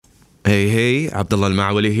Hey, Abdullah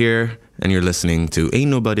Al-Ma'wali here, and you're listening to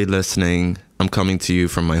Ain't Nobody Listening. I'm coming to you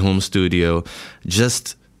from my home studio.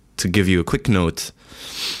 Just to give you a quick note,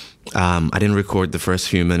 I didn't record the first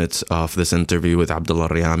few minutes of this interview with Abdulla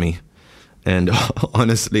Riyami. And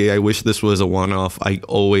honestly, I wish this was a one-off. I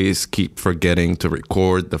always keep forgetting to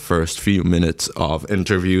record the first few minutes of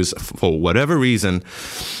interviews for whatever reason.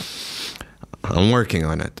 I'm working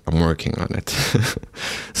on it.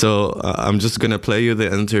 So I'm just going to play you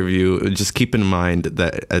the interview. Just keep in mind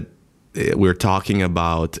that we're talking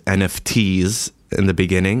about NFTs in the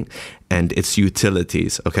beginning and its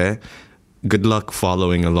utilities, okay? Good luck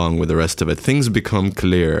following along with the rest of it. Things become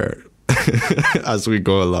clearer as we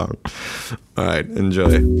go along. All right,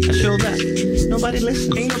 enjoy. I show that. Nobody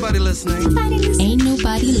listening. Ain't nobody listening. Ain't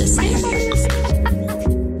nobody listening.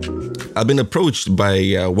 I've been approached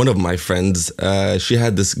by one of my friends. She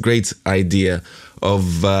had this great idea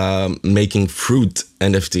of making fruit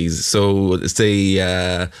NFTs. So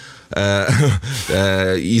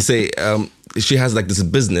she has like this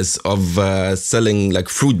business of selling like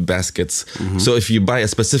fruit baskets. Mm-hmm. So if you buy a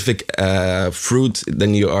specific fruit,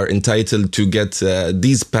 then you are entitled to get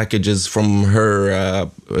these packages from her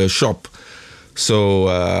shop. So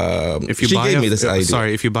if you she gave me this idea.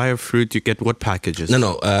 Sorry, if you buy a fruit, you get what packages?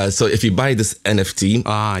 No. So if you buy this NFT,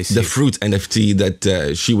 I see. The fruit NFT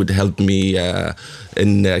that she would help me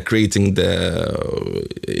in creating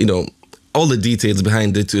all the details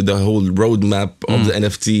behind it, the whole roadmap of the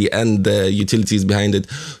NFT and the utilities behind it.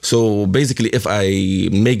 So basically, if I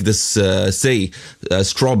make this,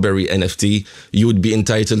 strawberry NFT, you would be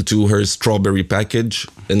entitled to her strawberry package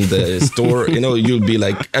in the store. You'll be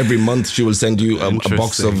like, every month she will send you a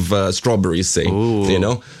box of strawberries, say.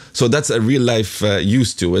 Ooh. So that's a real life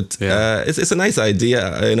use to it. Yeah. It's a nice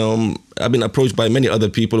idea. I've been approached by many other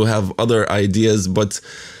people who have other ideas, but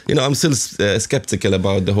I'm still skeptical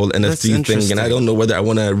about the whole NFT thing, and I don't know whether I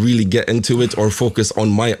want to really get into it or focus on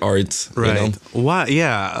my art. Right. Why?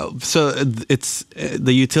 Yeah. So it's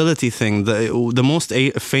the utility thing. The most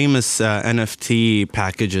famous NFT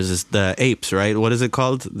packages is the apes, right? What is it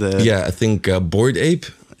called? I think Bored Ape.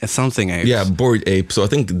 Something apes. Yeah, Bored Ape. So I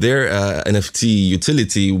think their NFT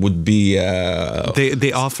utility would be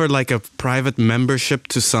they offer like a private membership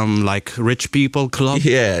to some like rich people club.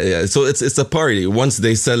 Yeah. So it's a party. Once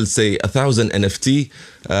they sell, say, 1,000 NFT,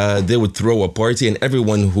 they would throw a party, and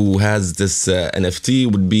everyone who has this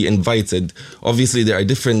NFT would be invited. Obviously, there are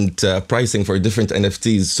different pricing for different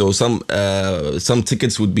NFTs. So some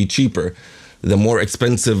tickets would be cheaper. The more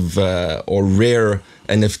expensive or rare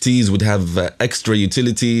NFTs would have extra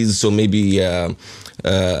utilities, so maybe a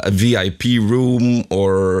VIP room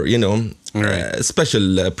or,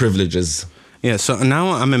 special privileges. Yeah, so now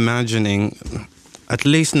I'm imagining at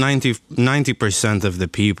least 90% of the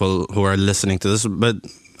people who are listening to this, but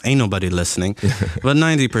ain't nobody listening, but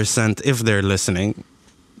 90%, if they're listening,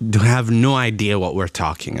 do have no idea what we're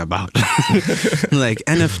talking about. Like,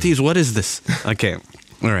 NFTs, what is this? Okay.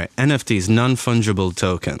 All right, NFTs, non-fungible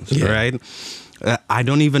tokens, right? I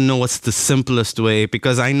don't even know what's the simplest way,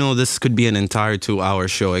 because I know this could be an entire 2-hour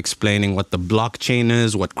show explaining what the blockchain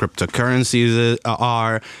is, what cryptocurrencies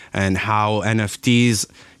are, and how NFTs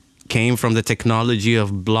came from the technology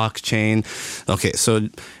of blockchain. Okay, so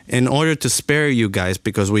in order to spare you guys,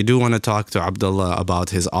 because we do want to talk to Abdullah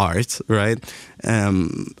about his art, right?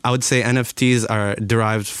 I would say NFTs are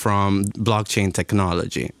derived from blockchain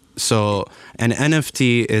technology. So an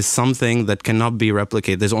NFT is something that cannot be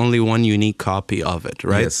replicated. There's only one unique copy of it,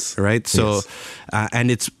 right? Yes. Right. So,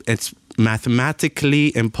 and it's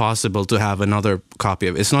mathematically impossible to have another copy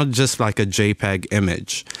of it. It's not just like a JPEG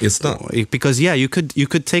image. It's not. Because you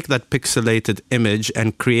could take that pixelated image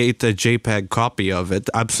and create a JPEG copy of it.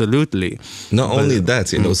 Absolutely. Not only that,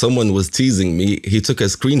 someone was teasing me. He took a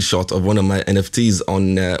screenshot of one of my NFTs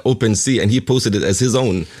on OpenSea and he posted it as his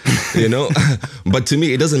own, But to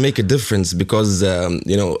me, it doesn't make a difference because,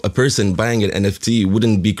 a person buying an NFT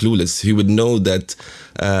wouldn't be clueless. He would know that,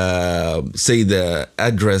 say, the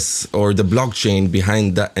address or the blockchain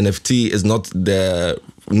behind that NFT is not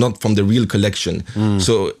from the real collection.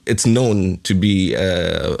 So it's known to be,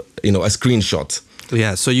 a screenshot.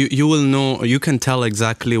 Yeah, so you will know, you can tell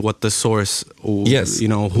exactly what the source, who that's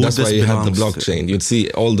this why you have the belongs blockchain. to. You'd see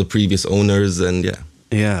all the previous owners and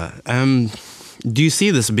Yeah. Do you see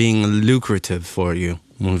this being lucrative for you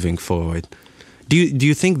moving forward? Do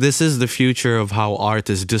you think this is the future of how art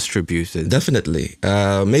is distributed? Definitely.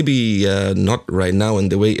 Maybe not right now in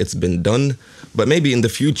the way it's been done, but maybe in the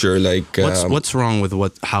future, like what's wrong with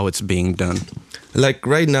how it's being done? Like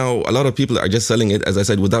right now, a lot of people are just selling it, as I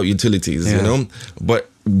said, without utilities, you Yeah. know. But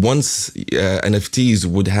once NFTs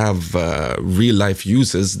would have real life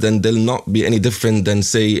uses, then they'll not be any different than,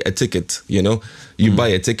 say, a ticket. You know, you buy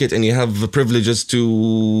a ticket and you have privileges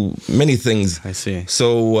to many things. I see.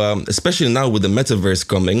 So especially now with the metaverse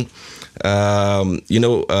coming,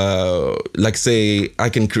 like say I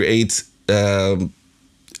can create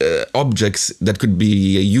objects that could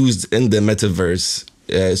be used in the metaverse.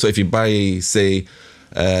 So if you buy, say,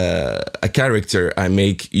 a character I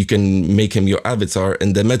make, you can make him your avatar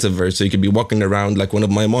in the metaverse. So you could be walking around like one of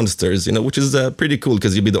my monsters, you know, which is pretty cool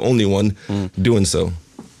because you'll be the only one doing so.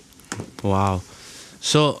 Wow.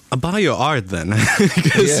 So about your art then,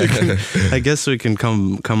 I guess we can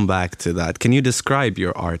come back to that. Can you describe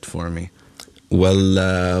your art for me?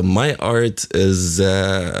 Well, my art is,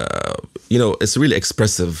 it's really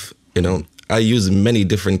expressive, you know. I use many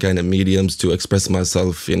different kind of mediums to express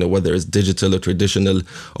myself, you know, whether it's digital or traditional.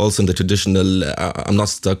 Also in the traditional, I'm not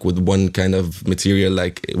stuck with one kind of material,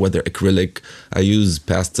 like whether acrylic. I use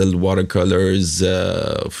pastel, watercolors,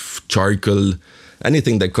 charcoal,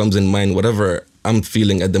 anything that comes in mind, whatever I'm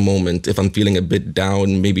feeling at the moment. If I'm feeling a bit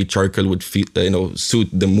down, maybe charcoal would suit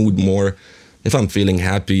the mood more. If I'm feeling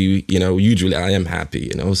happy, you know, usually I am happy,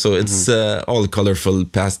 you know. So it's all colorful,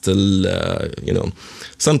 pastel, you know.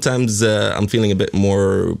 Sometimes I'm feeling a bit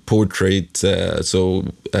more portrait, so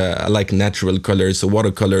I like natural colors. So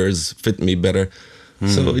watercolors fit me better.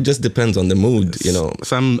 So it just depends on the mood, you know.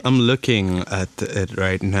 So I'm looking at it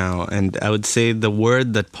right now, and I would say the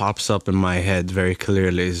word that pops up in my head very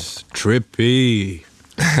clearly is trippy.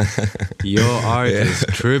 Your art is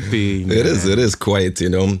trippy, man. It is quite, you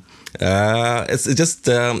know. It's just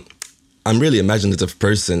I'm really imaginative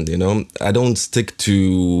person, you know. I don't stick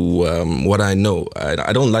to what I know.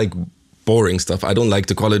 I don't like boring stuff. I don't like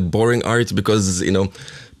to call it boring art because, you know,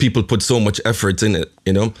 people put so much effort in it,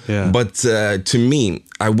 you know. Yeah. But to me,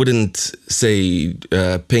 I wouldn't say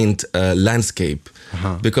paint a landscape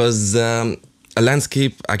because a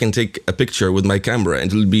landscape, I can take a picture with my camera and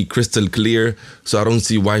it'll be crystal clear. So I don't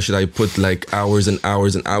see why should I put like hours and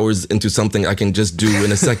hours and hours into something I can just do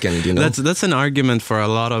in a second, you know? That's an argument for a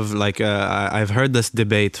lot of like, I've heard this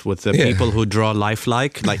debate with the people who draw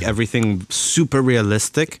lifelike, like everything super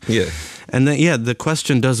realistic. Yeah. And then, the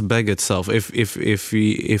question does beg itself.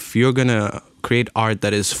 If you're going to create art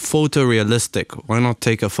that is photorealistic, why not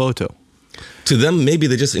take a photo? To them, maybe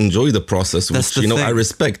they just enjoy the process, which, you know, I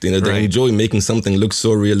respect. You know, they enjoy making something look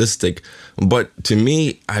so realistic. But to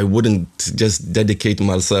me, I wouldn't just dedicate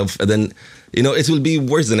myself. And then, you know, it will be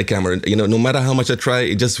worse than a camera. You know, no matter how much I try,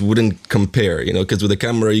 it just wouldn't compare, you know, because with a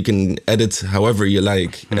camera, you can edit however you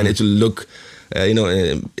like. And it will look,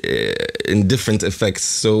 in different effects.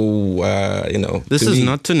 So, you know. This is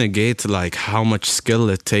not to negate, like, how much skill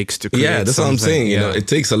it takes to create that's something. what I'm saying. You know, it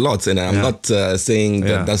takes a lot. And I'm not saying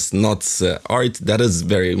that that's not art. That is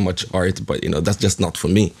very much art. But, you know, that's just not for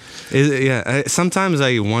me. Sometimes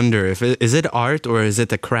I wonder, is it art or is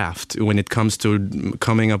it a craft when it comes to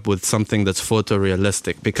coming up with something that's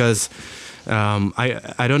photorealistic? Because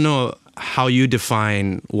I don't know how you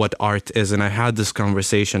define what art is, and I had this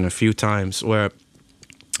conversation a few times where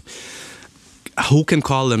who can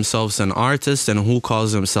call themselves an artist and who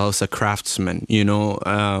calls themselves a craftsman, you know,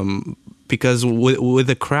 because with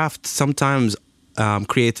a craft sometimes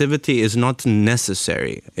creativity is not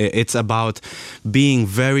necessary. It's about being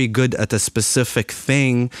very good at a specific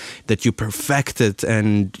thing that you perfected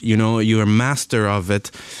and, you know, you're a master of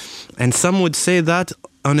it. And some would say that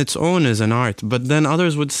on its own is an art, but then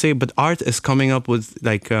others would say, but art is coming up with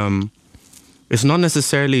like, it's not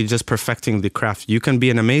necessarily just perfecting the craft. You can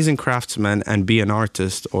be an amazing craftsman and be an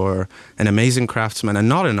artist, or an amazing craftsman and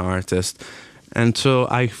not an artist. And so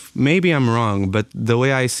maybe I'm wrong, but the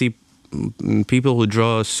way I see people who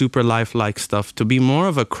draw super lifelike stuff to be more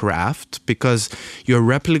of a craft, because you're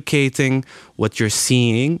replicating what you're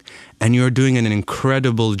seeing and you're doing an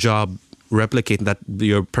incredible job replicating that.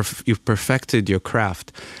 You've perfected your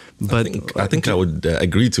craft. But I think I would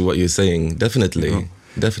agree to what you're saying. Definitely.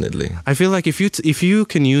 Definitely. I feel like if you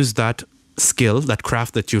can use that skill, that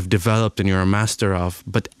craft that you've developed and you're a master of,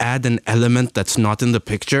 but add an element that's not in the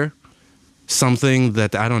picture, something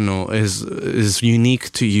that, I don't know, is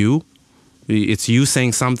unique to you, it's you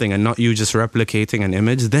saying something and not you just replicating an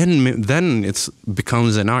image, then it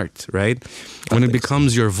becomes an art, right? When it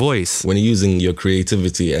becomes your voice. When you're using your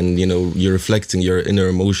creativity and, you know, you're reflecting your inner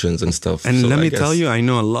emotions and stuff. And let me tell you, I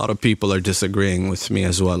know a lot of people are disagreeing with me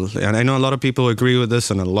as well. And I know a lot of people who agree with this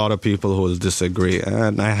and a lot of people who will disagree.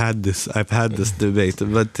 And I've had this debate.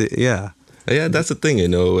 But Yeah, that's the thing,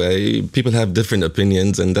 people have different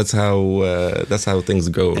opinions, and that's how things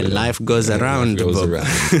go. And life goes around. Life goes Bob. around.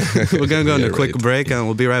 We're gonna go on a quick Right. break, and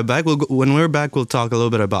we'll be right back. When we're back, we'll talk a little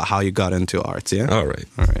bit about how you got into arts. Yeah. All right.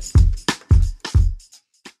 All right.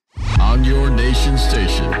 On your nation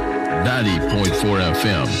station, 90.4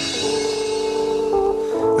 FM.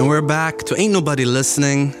 And we're back to Ain't Nobody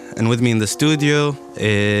Listening. And with me in the studio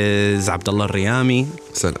is Abdulla Riyami.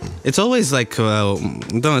 Salam. It's always like,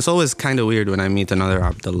 it's always kind of weird when I meet another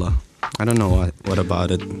Abdullah. I don't know what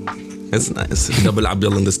about it. It's nice. Double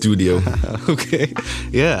Abdul in the studio. Okay.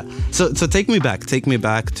 Yeah. So take me back. Take me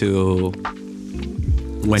back to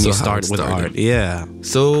when you how start it with started. art. Yeah.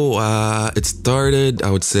 So it started, I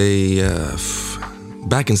would say,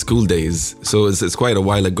 back in school days. So it's quite a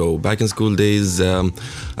while ago. Back in school days,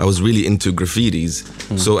 I was really into graffitis.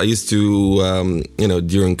 So I used to,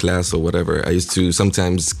 during class or whatever, I used to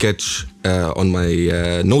sometimes sketch on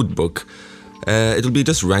my notebook. It'll be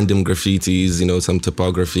just random graffitis, some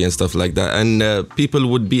typography and stuff like that. And people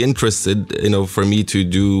would be interested, for me to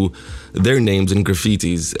do their names in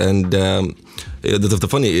graffitis. And the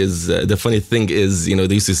funny thing is,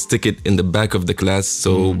 they used to stick it in the back of the class.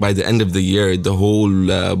 So by the end of the year, the whole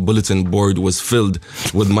bulletin board was filled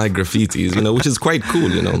with my graffitis, which is quite cool,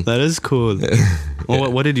 That is cool.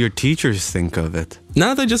 Well, what did your teachers think of it?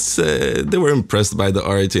 No, they were impressed by the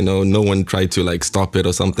art, no one tried to stop it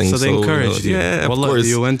or something. So they encouraged you. Yeah, of Well, course.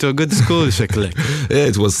 you went to a good school, Shaklik. Yeah,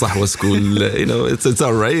 it was Sahwa school, it's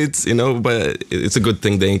all right, but it's a good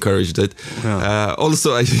thing they encouraged it. Yeah.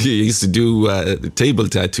 Also, I used to do table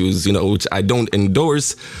tattoos, which I don't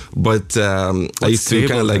endorse, but I used to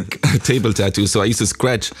kind of like table tattoos. So I used to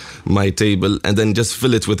scratch my table and then just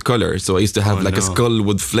fill it with color. So I used to have a skull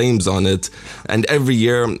with flames on it. And every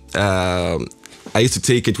year, I used to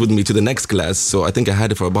take it with me to the next class. So I think I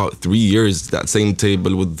had it for about 3 years, that same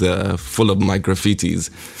table with full of my graffitis,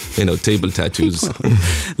 table tattoos.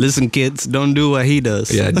 Listen, kids, don't do what he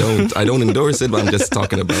does. Yeah, I don't endorse it, but I'm just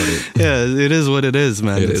talking about it. Yeah, it is what it is,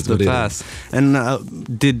 man. It It's is the what it past. And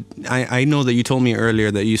I know that you told me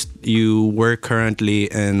earlier that you work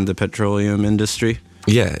currently in the petroleum industry?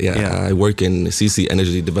 Yeah. Yeah. I work in CC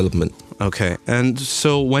Energy Development. Okay. And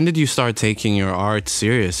so when did you start taking your art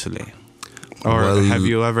seriously? Or Well, have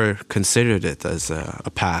you ever considered it as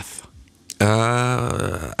a path?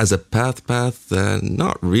 As a path,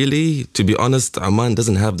 not really. To be honest, Oman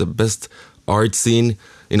doesn't have the best art scene.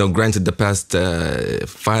 Granted, the past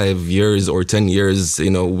 5 years or 10 years,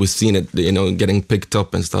 we've seen it, getting picked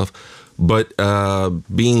up and stuff. But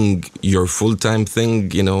being your full-time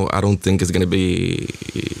thing, I don't think it's gonna be.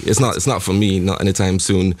 It's not for me. Not anytime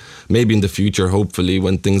soon. Maybe in the future, hopefully,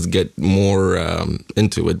 when things get more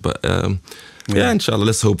into it. But yeah, inshallah,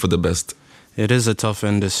 let's hope for the best. It is a tough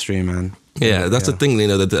industry, man. Yeah, that's the thing,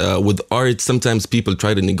 that with art, sometimes people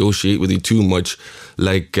try to negotiate with you too much.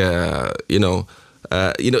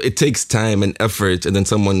 It takes time and effort, and then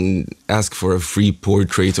someone asks for a free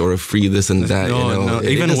portrait or a free this and that. No,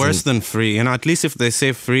 even worse than free. At least if they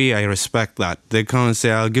say free, I respect that. They come and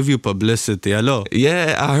say, I'll give you publicity. Hello.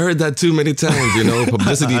 Yeah, I heard that too many times.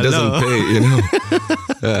 Publicity doesn't pay.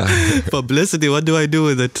 Publicity, what do I do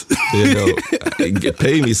with it?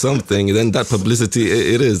 Pay me something, then that publicity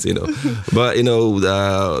it is. But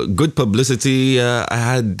good publicity I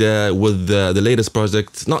had with the latest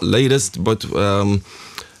project. Not latest, but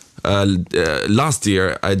last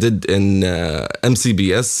year I did in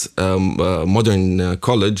MCBS, Modern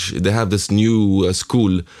College. They have this new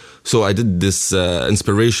school. So I did this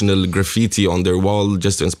inspirational graffiti on their wall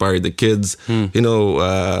just to inspire the kids.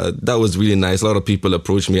 That was really nice. A lot of people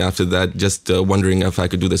approached me after that, just wondering if I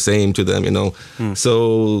could do the same to them.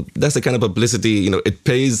 So that's the kind of publicity. It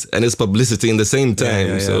pays and it's publicity in the same time.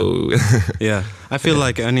 Yeah. So yeah, I feel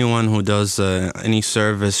like anyone who does any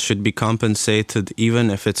service should be compensated,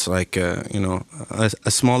 even if it's like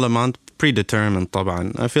a small amount. Predetermined,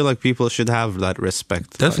 طبعا. I feel like people should have that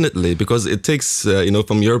respect. Definitely, because it takes,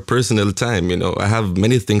 from your personal time, I have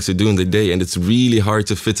many things to do in the day and it's really hard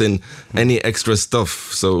to fit in any extra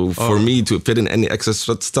stuff. So for me to fit in any extra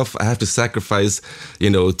stuff, I have to sacrifice,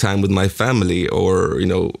 time with my family or,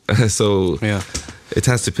 so yeah, it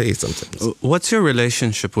has to pay sometimes. What's your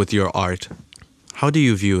relationship with your art? How do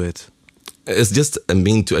you view it? It's just a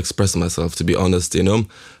mean to express myself, to be honest,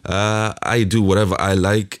 I do whatever I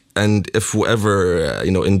like. And if whoever,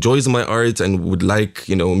 enjoys my art and would like,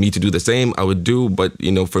 me to do the same, I would do. But,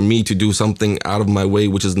 for me to do something out of my way,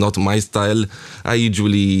 which is not my style, I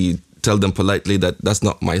usually tell them politely that that's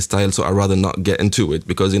not my style. So I'd rather not get into it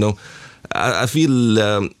because, I feel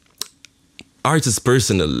art is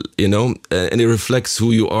personal, and it reflects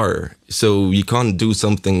who you are. So you can't do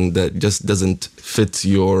something that just doesn't fit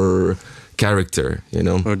your character,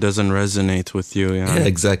 Or doesn't resonate with you. Yeah,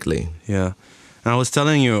 exactly. Yeah. And I was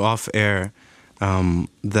telling you off air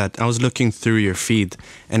that I was looking through your feed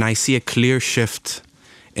and I see a clear shift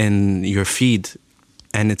in your feed.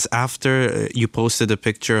 And it's after you posted a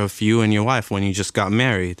picture of you and your wife when you just got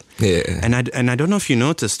married. Yeah. And I don't know if you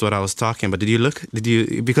noticed what I was talking about. Did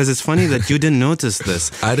you? Because it's funny that you didn't notice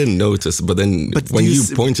this. I didn't notice, but then when you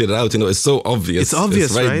pointed it out, it's so obvious. It's obvious,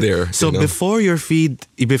 it's right there. So before your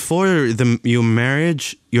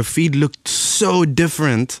marriage, your feed looked so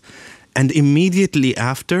different. And immediately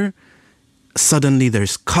after, suddenly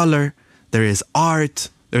there's color, there is art,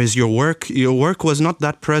 there is your work. Your work was not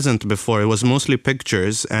that present before. It was mostly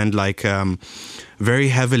pictures and very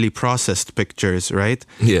heavily processed pictures, right?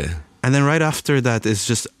 Yeah. And then right after that is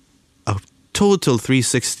just a total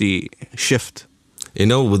 360 shift.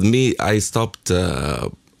 With me, I stopped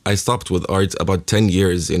with art about 10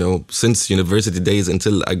 years, since university days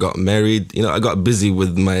until I got married. I got busy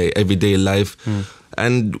with my everyday life.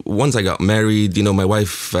 And once I got married, my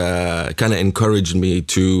wife kind of encouraged me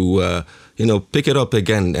to, pick it up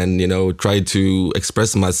again and, try to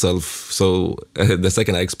express myself. So the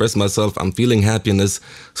second I express myself, I'm feeling happiness.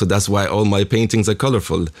 So that's why all my paintings are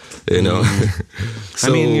colorful, So, I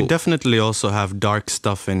mean, you definitely also have dark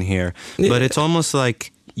stuff in here, but it's almost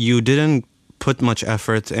like you didn't put much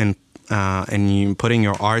effort in you putting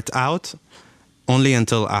your art out only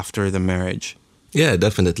until after the marriage. Yeah,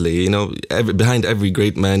 definitely. Behind every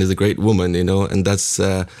great man is a great woman, and that's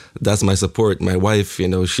my support. My wife,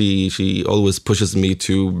 she always pushes me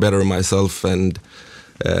to better myself and,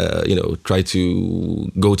 try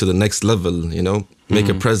to go to the next level, make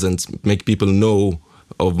a presence, make people know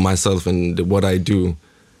of myself and what I do,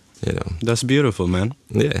 That's beautiful, man.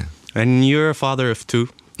 Yeah. And you're a father of two.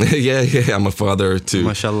 yeah, I'm a father too.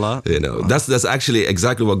 MashaAllah. That's actually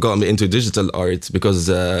exactly what got me into digital art, because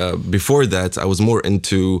before that I was more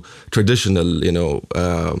into traditional,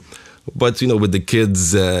 but with the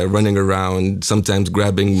kids running around, sometimes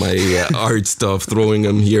grabbing my art stuff, throwing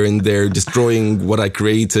them here and there, destroying what I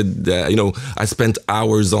created. I spent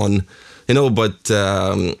hours on, but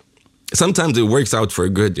sometimes it works out for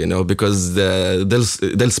good, because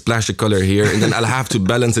they'll splash a color here and then I'll have to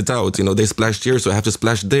balance it out. They splashed here, so I have to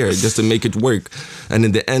splash there just to make it work. And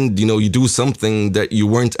in the end, you do something that you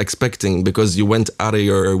weren't expecting because you went out of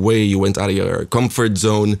your way, you went out of your comfort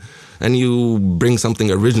zone, and you bring something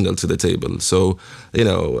original to the table. So,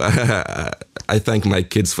 I thank my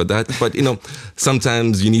kids for that. But,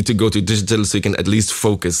 sometimes you need to go to digital so you can at least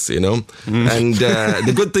focus, And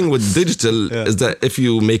the good thing with digital is that if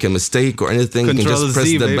you make a mistake or anything, you can just press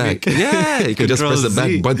the back. Yeah, you can just press the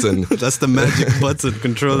back button. That's the magic button,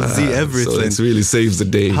 Control Z everything. So it really saves the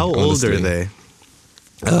day. How old are they?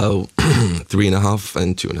 3.5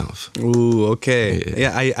 and 2.5. Ooh, okay.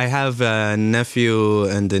 Yeah, I have a nephew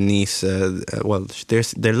and a niece. They're a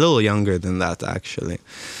little younger than that, actually.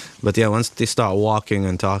 But yeah, once they start walking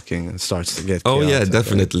and talking, it starts to get chaotic. Oh yeah,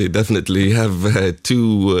 definitely, right? Definitely. You have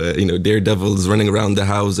two, daredevils running around the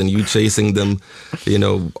house and you chasing them.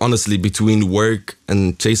 Honestly, between work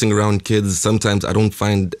and chasing around kids, sometimes I don't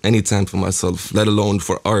find any time for myself, let alone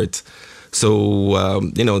for art. So,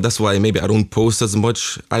 that's why maybe I don't post as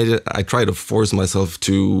much. I try to force myself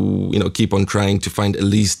to, keep on trying to find at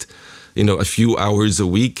least, a few hours a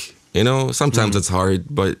week. Sometimes it's hard,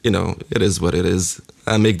 but, it is what it is.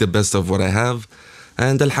 I make the best of what I have.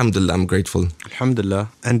 And alhamdulillah, I'm grateful. Alhamdulillah.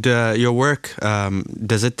 And your work,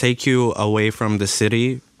 does it take you away from the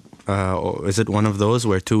city? Or is it one of those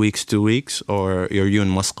where 2 weeks, or are you in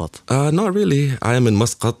Muscat? Not really. I am in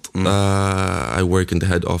Muscat. I work in the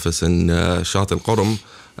head office in Shat al-Qaram.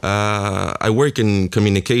 I work in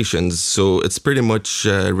communications, so it's pretty much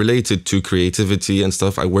related to creativity and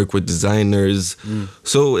stuff. I work with designers,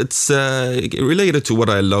 so it's related to what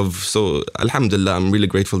I love. So alhamdulillah, I'm really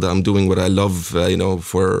grateful that I'm doing what I love,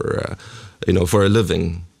 for a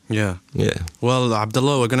living. Yeah. Yeah. Well,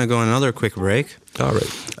 Abdullah, we're going to go on another quick break. All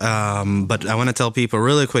right. But I want to tell people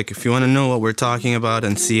really quick, if you want to know what we're talking about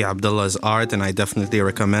and see Abdullah's art, and I definitely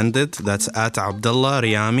recommend it, that's at Abdulla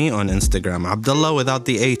Riyami on Instagram. Abdullah without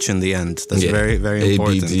the H in the end. That's very, very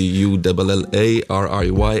important.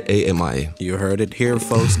 ABDULLARRYAMI. You heard it here,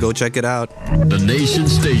 folks. Go check it out. The Nation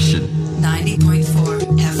Station. 90.4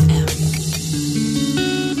 FM.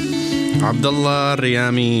 Abdulla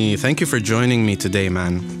Riyami, thank you for joining me today,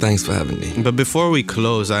 man. Thanks for having me. But before we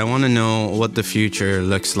close, I want to know what the future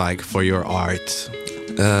looks like for your art.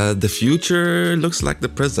 The future looks like the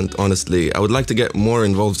present, honestly. I would like to get more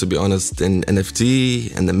involved, to be honest, in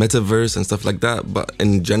NFT and the metaverse and stuff like that. But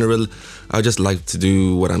in general, I just like to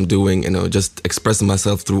do what I'm doing, just express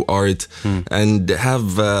myself through art and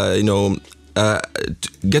have,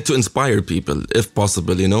 get to inspire people if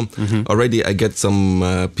possible, Already I get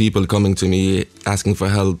some people coming to me asking for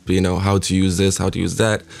help, how to use this, how to use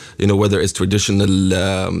that, whether it's traditional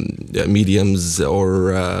mediums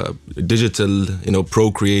or digital,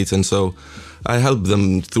 Procreate. And so I help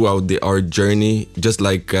them throughout the art journey, just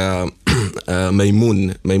like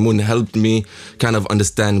Maymoon. Maymoon helped me kind of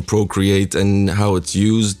understand Procreate and how it's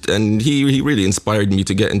used, and he really inspired me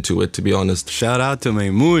to get into it, to be honest. Shout out to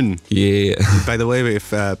Maymoon. Yeah. By the way,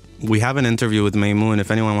 if we have an interview with Maymoon,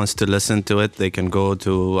 if anyone wants to listen to it, they can go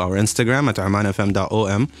to our Instagram at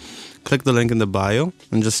omanfm.om, click the link in the bio,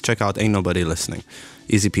 and just check out Ain't Nobody Listening.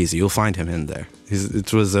 Easy peasy. You'll find him in there.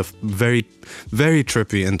 It was a very, very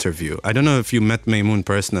trippy interview. I don't know if you met Maymoon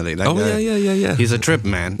personally. Yeah. He's a trip,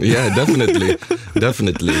 man. Yeah, definitely.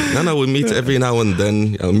 Definitely. No, we meet every now and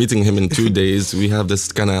then. Meeting him in 2 days. We have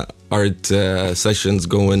this kind of art sessions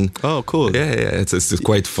going. Oh, cool. Yeah. It's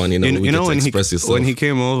quite fun, we get to express yourself. When he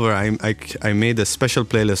came over, I made a special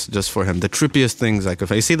playlist just for him. The trippiest things. Like,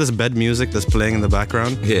 if I see this bed music that's playing in the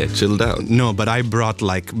background. Yeah, chilled out. No, but I brought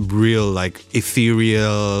real,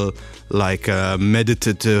 ethereal,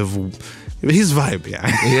 meditative. His vibe, yeah.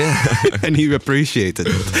 And he appreciated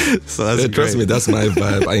it. So that's great. Trust me, that's my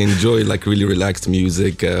vibe. I enjoy really relaxed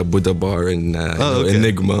music, Buddha Bar and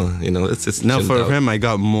Enigma. It's now for out. him, I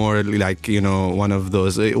got more one of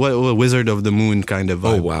those Wizard of the Moon kind of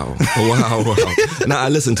vibe. Oh wow. Now I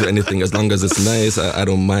listen to anything as long as it's nice. I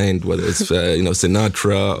don't mind whether it's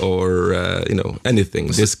Sinatra or anything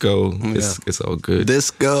disco. It's all good.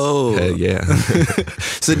 Disco. Yeah.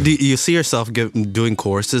 So do you see yourself doing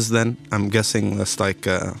courses then? I'm guessing that's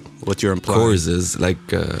what you're implying. Courses,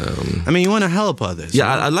 you want to help others.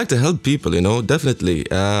 Yeah, I'd like to help people, definitely.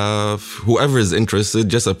 Whoever is interested,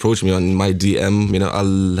 just approach me on my DM.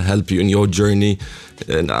 I'll help you in your journey.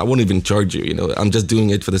 And I won't even charge you, I'm just doing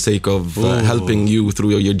it for the sake of helping you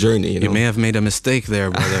through your journey. You may have made a mistake there,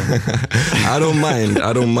 brother. I don't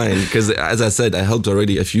mind, because as I said, I helped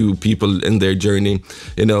already a few people in their journey.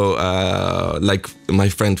 Like my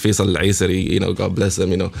friend Faisal Al-Aisari, God bless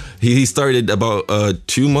him. He started about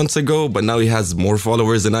 2 months ago, but now he has more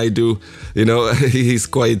followers than I do. He's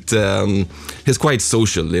quite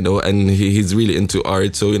social, and he's really into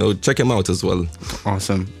art. So check him out as well.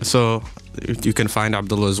 Awesome. So you can find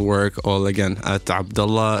Abdullah's work all again at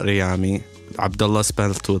Abdulla Riyami. Abdulla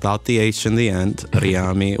spelled without the H in the end,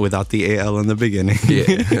 Riyami without the AL in the beginning.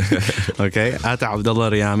 Yeah. Okay, at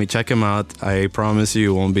Abdulla Riyami. Check him out. I promise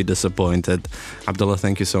you won't be disappointed. Abdulla,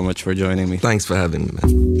 thank you so much for joining me. Thanks for having me,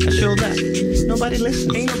 man. I showed that. Nobody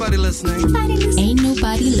listening. Ain't nobody listening. Ain't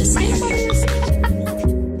nobody listening.